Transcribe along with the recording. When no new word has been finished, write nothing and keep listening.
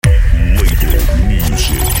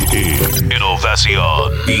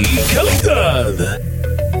continuación y calidad.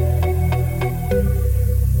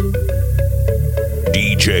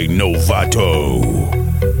 DJ Novato.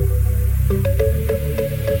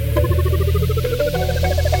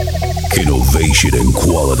 Innovation and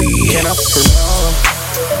quality. Can I promote?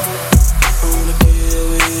 I wanna get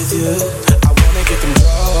with you. I wanna get them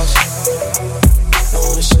draws. I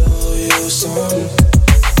wanna show you something.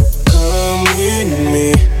 Come with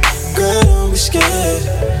me, girl, don't be scared.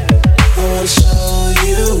 I wanna show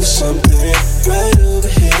you something right over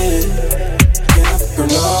here. Can I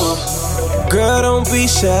promote? Girl, don't be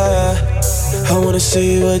shy. I wanna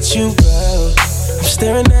see what you got. I'm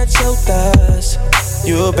staring at your thighs.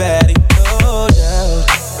 You're a baddie, no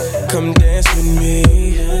doubt. Come dance with me.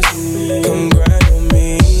 Come grind on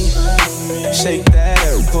me. Shake that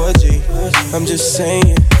ass, boy G. I'm just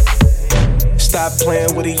saying. Stop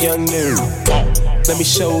playing with a young nigga. Let me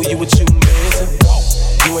show you what you missing.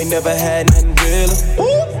 You ain't never had nothing realer.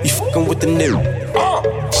 You fucking with the new.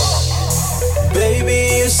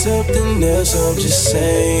 Baby, you're something else, I'm just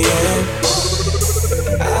saying.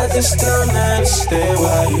 I just don't understand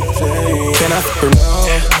why you play. Can I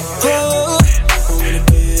promote? Oh, I wanna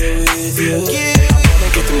be with you. I wanna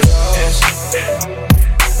get them draws.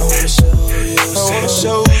 I wanna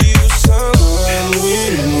show you something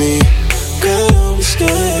with me. Girl, don't be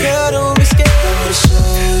scared. Girl, don't be scared. I wanna show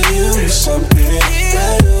you something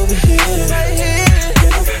right over here.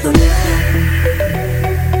 Can I promote?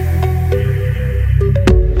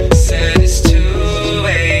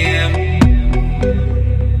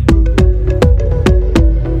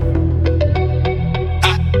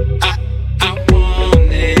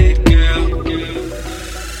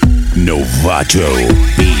 Novato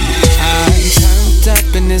beat. I'm turned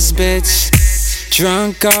up in this bitch,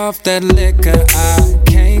 drunk off that liquor. I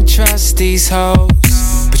can't trust these hoes,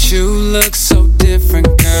 but you look so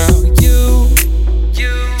different, girl.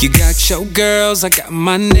 You got your girls, I got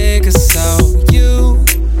my niggas, so you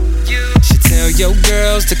should tell your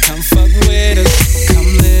girls to come fuck with us.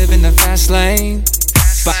 Come live in the fast lane.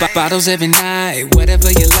 Bottles every night, whatever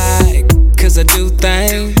you like, cause I do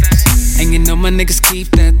things. And you know my niggas keep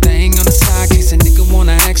that thing on the side, case a nigga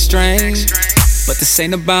wanna act strange. But this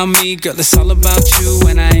ain't about me, girl, it's all about you.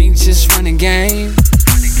 And I ain't just running game,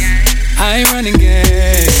 I ain't running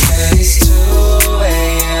game. It's 2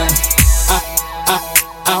 a.m.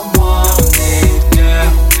 I want it, girl.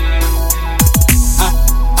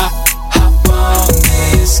 Hop on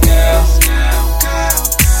this, girl.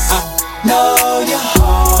 I know you're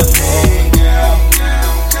horny, girl.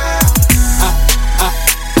 I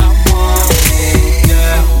want it,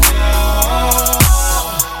 girl.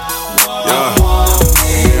 Yeah,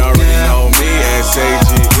 they already know me as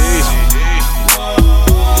AGE.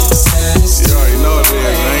 You already know what it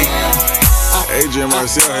is, man. Adrian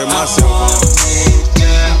Marcel hit my cell phone.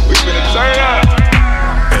 We finna turn up.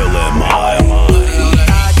 LMI.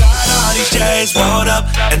 I got all these chains rolled up,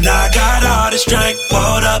 and I got all this drink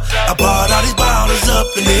rolled up. I bought all these bottles up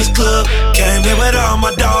in this club. Came here with all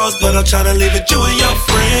my dogs, but I'm tryna leave it you and your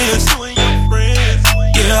friends.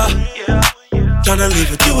 Yeah, tryna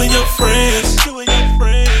leave it you and your friends.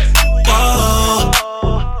 Whoa,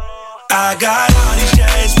 I got all these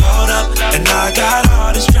chains rolled up, and I got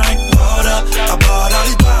all this drink rolled up. I bought all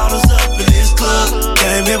these bottles up in this club.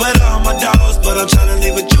 Came here with all my dogs, but I'm tryna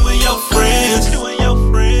leave it you and your friends.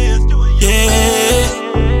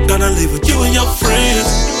 Yeah, gonna leave with you and your friends.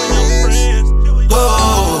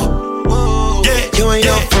 Whoa, yeah, you and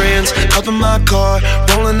your friends. Up in my car,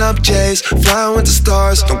 rolling up J's, flying with the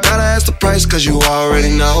stars. Don't gotta ask the price, cause you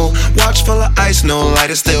already know. Watch full of ice, no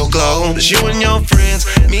light, it still glow. It's you and your friends,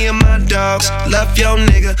 me and my dogs. Left your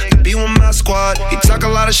nigga, to be with my squad. He talk a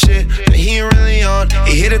lot of shit, but he ain't really on.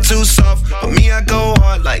 He hit it too soft, but me I go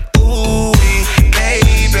hard like ooh,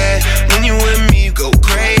 baby. When you with me, you go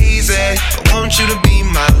crazy. I want you to be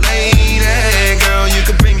my lady. Girl, you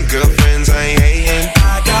can bring your girlfriends, I ain't hating.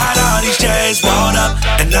 I got all these chains rolled up,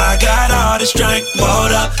 and I got all this drink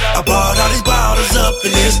rolled up. I bought all these bottles up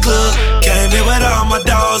in this club. Came here with all my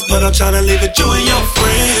dogs, but I'm tryna leave it you and your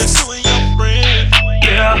friends.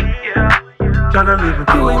 Yeah, tryna leave it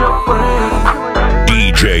you and your friends.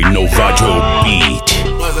 DJ Novato beat.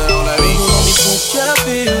 Put your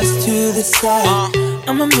feelings to the side.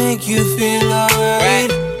 I'ma make you feel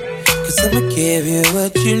alright. Cause I'ma give you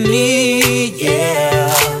what you need,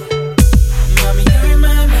 yeah. Mommy, you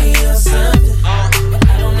remind me of something, but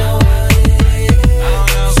I don't know what it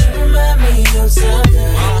is. You remind me of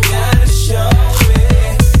something, you gotta show me.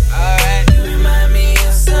 You remind me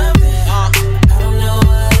of something, I don't know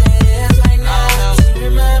what it is right now. You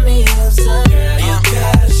remind me of something, you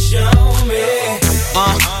gotta show me.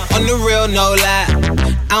 On the real, no lie.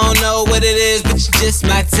 just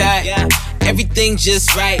my type. Everything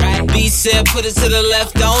just right. B said put it to the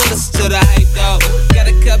left, don't listen to the hype though. Got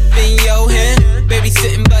a cup in your hand, baby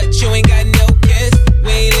sitting but you ain't got no kiss.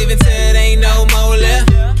 We ain't leaving till it ain't no more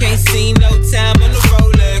left. Can't see no time on the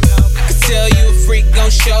Rolex. I can tell you a freak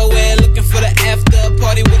gon' show it. Looking for the after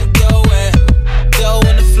party with a dough at. Dough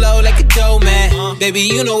on the flow like a dough man. Baby,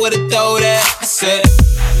 you know where to throw that. I said,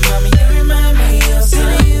 mommy, you remind me of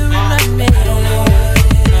something. You remind me. I don't know what it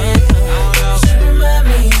is. You remind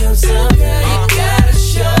me of something. You gotta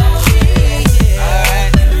show me.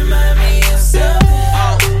 Alright. You remind me of something.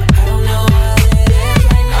 I don't know what it is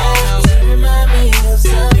right now. You remind me of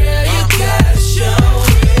something. You gotta show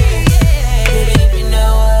me. Baby, if you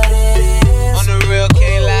know what it is. On the real,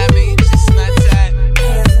 can't lie me. Just my type.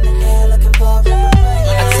 Hands in the air looking for a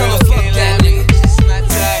I tell her fuck that nigga. Just my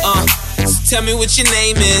type. So tell me what your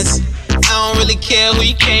name is. I don't really care who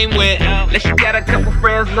you came with. Unless you got a couple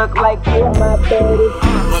friends look like you, my baby.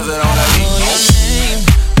 What's that on that beat? Your name,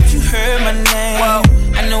 if you heard my name, whoa.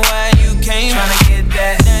 I know why you came. Tryna get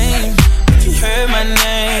that name. If you heard my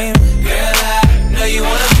name, girl, I know you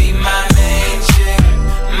wanna be my main chick.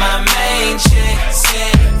 My main chick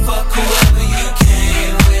said, fuck whoever you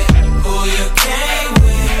came with. Who you came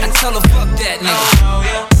with. I tell her, fuck that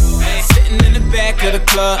nigga. Sitting in the back of the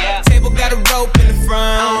club. Table got a rope in the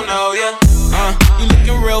front. I don't know ya. You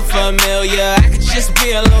looking real familiar. I could just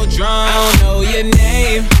be a little drunk. I don't know your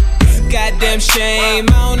name. It's a goddamn shame.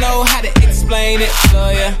 I don't know how to explain it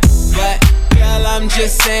for ya. But girl, I'm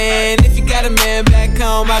just saying, if you got a man back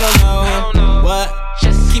home, I don't know him. What?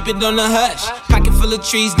 Just keep it on the hush. Pocket full of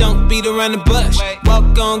trees, don't beat around the bush.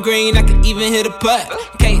 Walk on green, I can even hit a putt.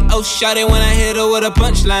 KO shot it when I hit her with a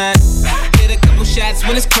punchline. Hit a couple shots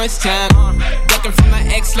when it's crunch time. Ducking from my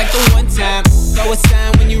ex like the one time. Throw a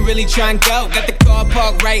sign when you really try and go. Got the car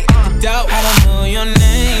parked right at the door. I don't know your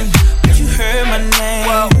name, but you heard my name.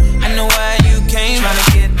 Whoa. I know why you came.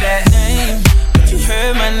 Tryna get that name, but you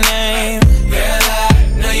heard my name. Girl,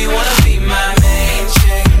 I know you wanna be my main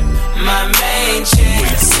chick. My main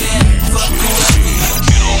chick. Said, fuck whoever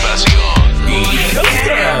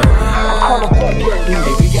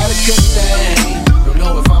Hey, we got a good thing. Don't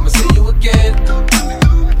know if I'ma see you again,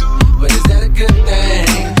 but is that a good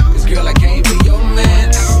thing? 'Cause girl, I can't be your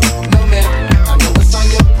man. No man, I know what's on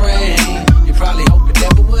your brain. You probably hope it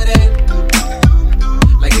never would end.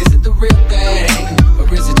 Like, is it the real thing,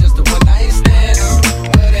 or is it just a one night stand?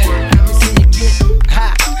 Well then, let me see you get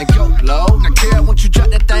high and go low. Now girl, won't you drop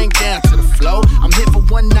that thing down to the floor? I'm here for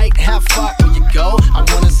one night, how far will you go? I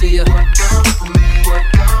wanna see you work out for me, work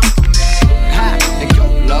out for me. High and go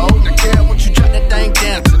low. Now girl, won't you drop that thing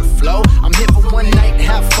down to the floor? I'm here for one night,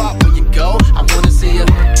 how far will you go? I wanna see you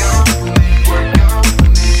work out for me, work out for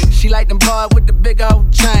me. She like them boys with the big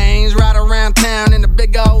old chains, ride around town in the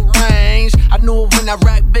big old range. I knew it when I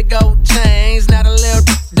rock big old chains. Now the little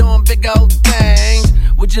doing big old things.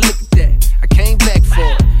 Would you look at that? I came back for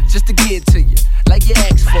it, just to get to you, like you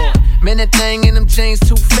asked for it. Man, that thing in them jeans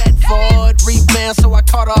too fat for it. Rebound, so I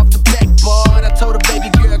caught off the backboard. I told her, baby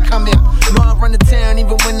girl, come here. Know I run the town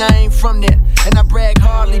even when I ain't from there. And I brag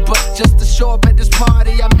hardly, but just to show up at this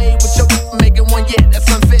party I made with your making one, yeah, that's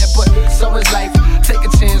unfair. But so is life, take a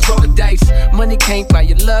chance, roll the dice. Money can't buy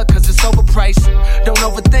your love, 'cause it's overpriced. Don't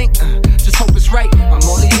overthink, just hope it's right. I'm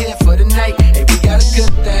only here for the night. Hey, we got a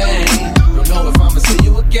good thing. Don't know if I'ma see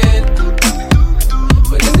you again,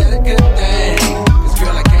 but is that a good thing? 'Cause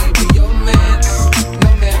girl, I can't be your man. No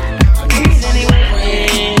man, I know it's on your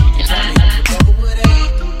brain. Never would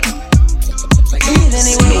end. Like,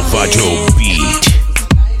 Novato beat.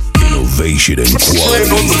 Innovation and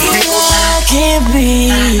quality. I can't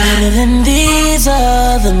be better than these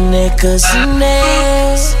other niggas in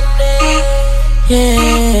this.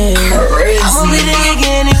 Yeah, I'ma be the nigga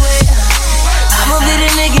anyway. I'ma be the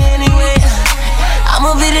nigga anyway.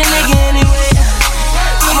 I'ma be the nigga anyway.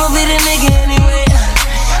 I'ma be the nigga anyway.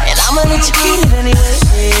 And I'ma let you get it anyway.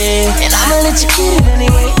 Yeah. And I'ma let you get it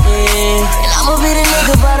anyway. Yeah. And I'ma be the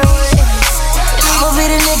nigga by the way. And I'ma be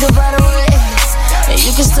the nigga by the way. And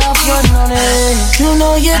you can stop running on it. You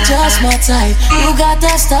know you're just my type. You got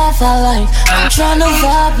that stuff I like. I'm tryna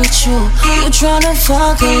vibe with you. You tryna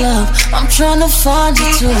find good love. I'm tryna find you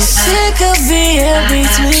too. Sick of being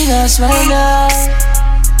between us right now.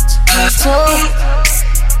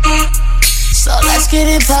 So let's get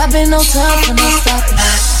it poppin', no time for no stopping.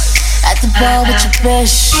 At the bar with your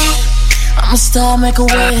bitch, I'm a star, make a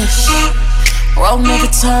wish. Broke nigga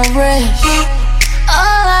turn rich.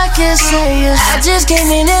 All I can say is I just came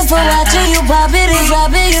in here for watching you pop it and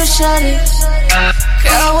drop it, you shut it.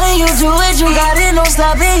 Girl, when you do it, you got it, no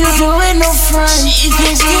stopping. You do it, no front. She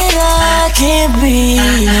thinks that I can't be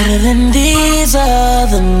better than these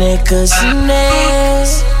other niggas in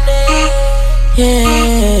this. Yeah,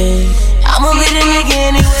 I'ma be the nigga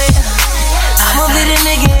anyway. I'ma be the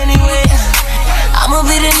nigga anyway. I'ma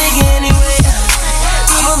be the nigga anyway.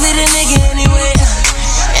 I'ma be the nigga anyway.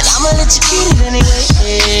 And I'ma let you get it anyway.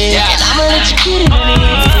 And I'ma let you get it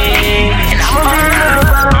anyway. And I'ma be the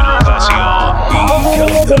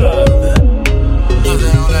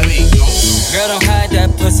Girl, don't hide that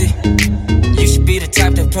pussy. You should be the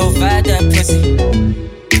type to provide that pussy.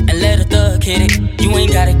 And let a thug hit it. You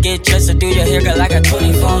ain't gotta get dressed or do your hair, girl. I got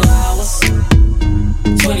 24 hours.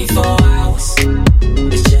 24 hours.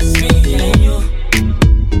 It's just me and you.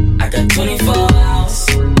 I got 24 hours.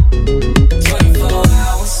 24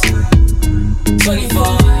 hours. 24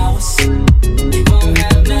 hours. You won't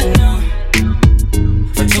have nothing on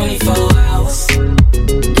for 24 hours.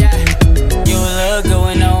 Yeah, you look good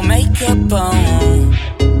with no makeup on.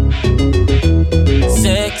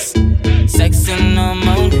 Sex in the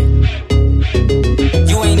morning.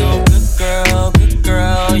 You ain't no good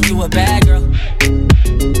girl, you a bad girl.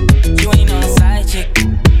 You ain't no side chick,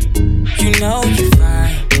 you know you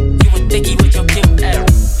fine. You a thickie with your cute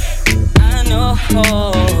ass. I know,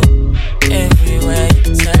 everywhere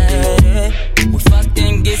you said it. We fucked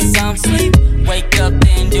and get some sleep, wake up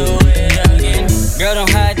and do it again. Girl, don't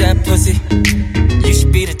hide that pussy. You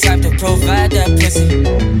should be the type to provide that pussy.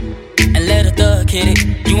 And let a thug hit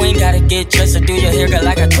it. You ain't gotta get dressed or do your hair, girl.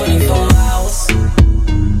 I got 24 hours.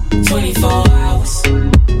 24 hours.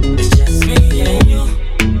 It's just me and you.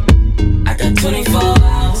 I got 24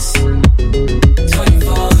 hours.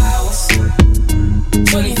 24 hours.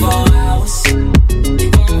 24 hours. You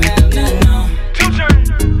won't have nothing on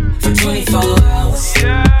for 24 hours.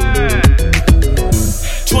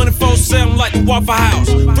 24/7 like the Waffle House.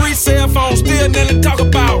 3 cell phones, still nothing to talk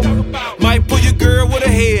about. Might pull your girl with a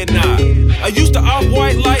head nod. I used to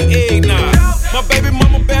off-white like eggnog. My baby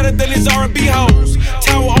mama better than his R&B hoes.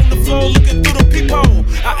 Tower on the floor looking through the peephole.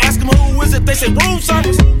 I ask them who is it, they say room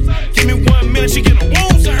service. Give me 1 minute, she get a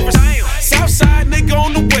room service. Southside nigga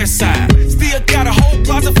on the west side. Still got a whole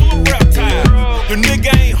closet full of reptiles. The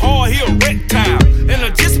nigga ain't hard, he a reptile. And I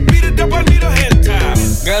just beat it up, I need a head tie.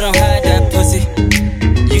 Girl, don't hide that pussy.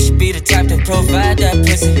 You should be the type to provide that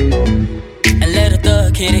pussy. And let a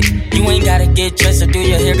thug hit it. You ain't gotta get dressed or do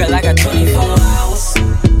your hair, girl. I got 24 hours.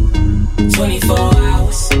 24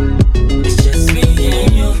 hours. It's just me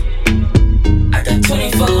and you. I got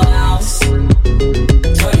 24 hours.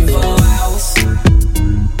 24 hours.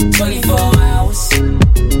 24 hours.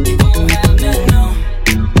 You won't have nothing on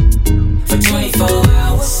for 24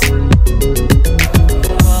 hours.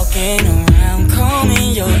 Walking around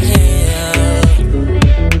combing your hair,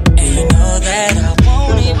 and you know that I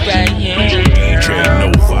want it right here. DJ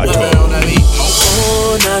Novato.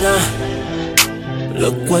 Oh, nana,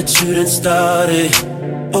 look what you done started.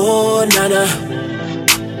 Oh, nana,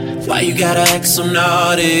 why you gotta act so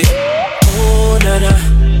naughty? Oh, nana,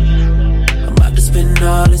 I'm about to spend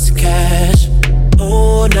all this cash.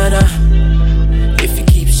 Oh, nana, if you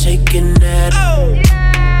keep shaking that. Oh,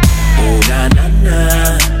 na na na,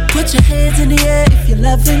 put your hands in the air if you're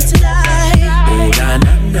loving tonight. Oh, na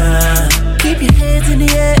na na, keep your hands in the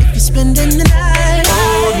air if you're spending the night.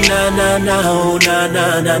 Oh, na na na, oh, na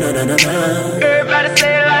na na na na na na. Everybody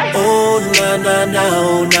say it like. Oh, na na na,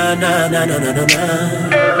 oh, na na na na na na na.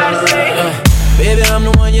 Everybody say it. Baby, I'm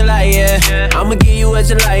the one you like, yeah. I'ma give you what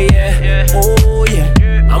you like, yeah. Oh, yeah.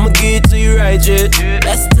 I'ma give it to you right, yeah.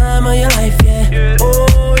 Best time of your life, yeah.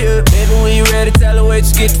 Oh, yeah. Baby, when you ready, tell her wait,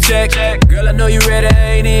 just get the check. Girl, I know you ready,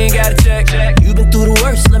 I ain't even gotta check. You been through the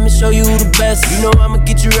worst, let me show you who the best. You know I'ma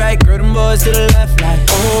get you right, girl, them boys to the left, like.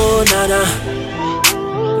 Oh, nana,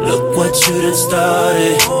 look what you done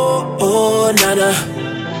started. Oh, nana,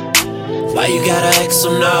 why you gotta act so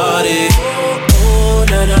naughty? Oh,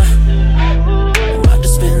 nana, I'm about to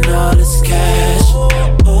spend all this cash.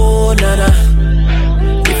 Oh, nana,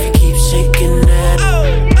 if you keep shaking that. Oh,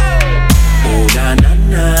 na na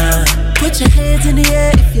na, put your hands in the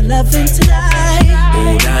air if you're loving tonight.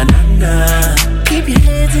 Oh, na na na, keep your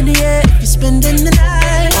hands in the air if you're spending the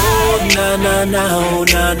night. Oh, na na na, oh,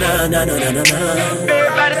 na na na na na na.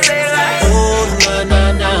 Everybody say it like. Oh, na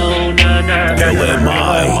na na, oh, na na na.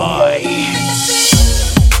 LMI.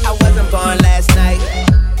 I wasn't born last night.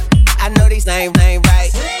 I know these names ain't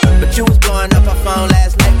right, but you was blowing up her phone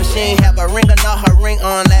last night, but she ain't have a ring or not her ring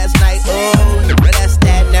on last night. Oh, but that's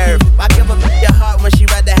that nerve. Why give a bitch your heart when she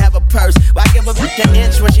rather have a purse? Why give a bitch an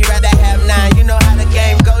inch when she rather have 9? You know how the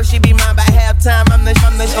game goes. She be mine by halftime. I'm the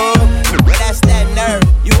oh, but that's that nerve.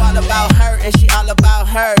 You all about her and she all about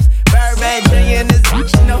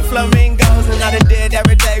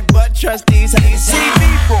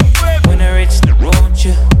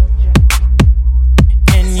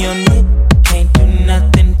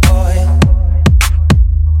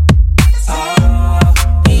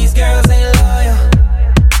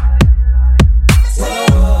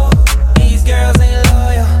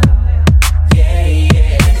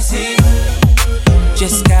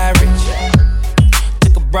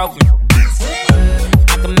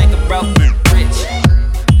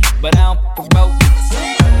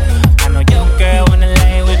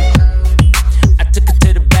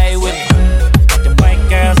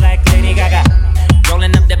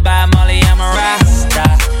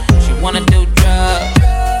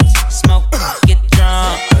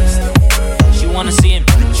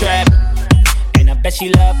she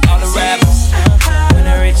love